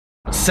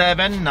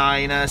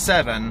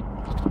797.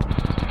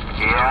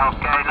 Yeah,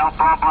 okay, no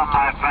problem,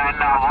 my friend.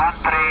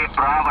 13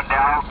 Bravo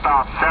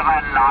Delta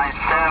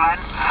 797.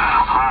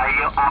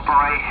 You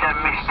operation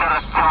Mr.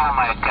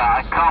 Tomek.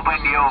 I copy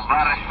you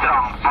very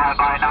strong.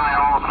 5x9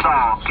 also.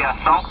 Yes,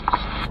 so?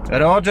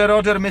 Roger,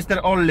 Roger,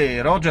 Mr. Olly.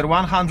 Roger,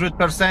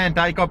 100%.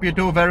 I copy you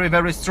too. Very,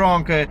 very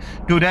strong.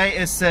 Today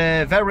is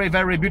very,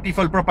 very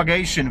beautiful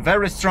propagation.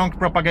 Very strong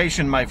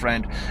propagation, my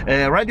friend.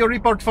 Radio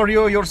report for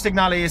you. Your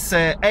signal is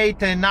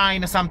 8,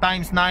 9,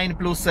 sometimes 9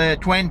 plus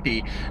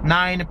 20.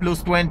 9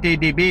 plus 20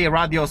 dB.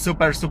 Radio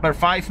super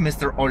 5,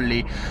 Mr.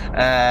 Olly.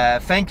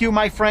 Thank you,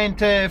 my friend,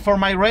 for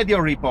my radio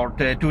report.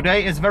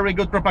 Today is very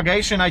good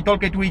propagation. I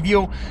talked it with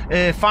you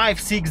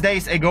 5-6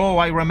 days ago,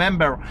 I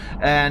remember.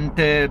 And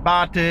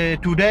but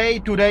today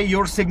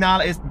your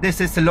signal is, this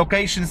is a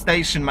location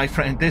station, my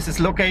friend. This is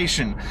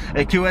location.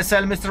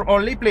 QSL, Mr.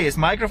 Olly, please,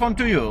 microphone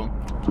to you.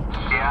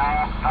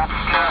 Yeah, that's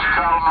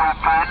QSL, my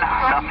friend.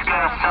 That's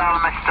QSL,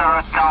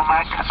 Mr.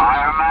 Tomek.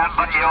 I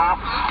remember you.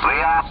 We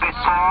have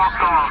before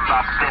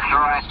contact this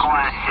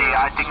frequency,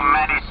 I think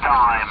many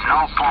times.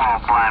 No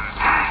problem.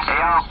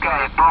 Yeah,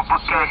 okay,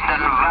 propagation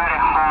very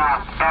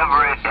hard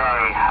every day.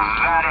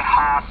 Very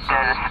hard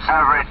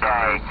every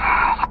day.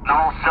 And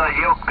also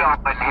you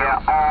come in here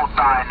all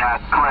time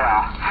clear.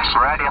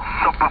 Radio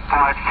Super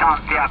 5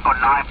 Santiago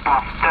 9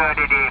 plus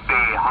 30 dB.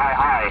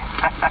 Hi.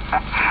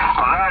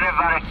 Very,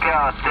 very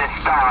good this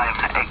time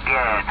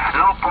again.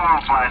 No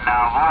problem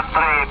now.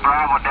 13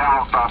 Bravo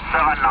Delta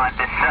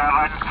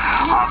 797.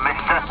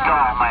 Mr.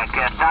 Tomek.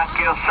 Thank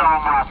you so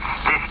much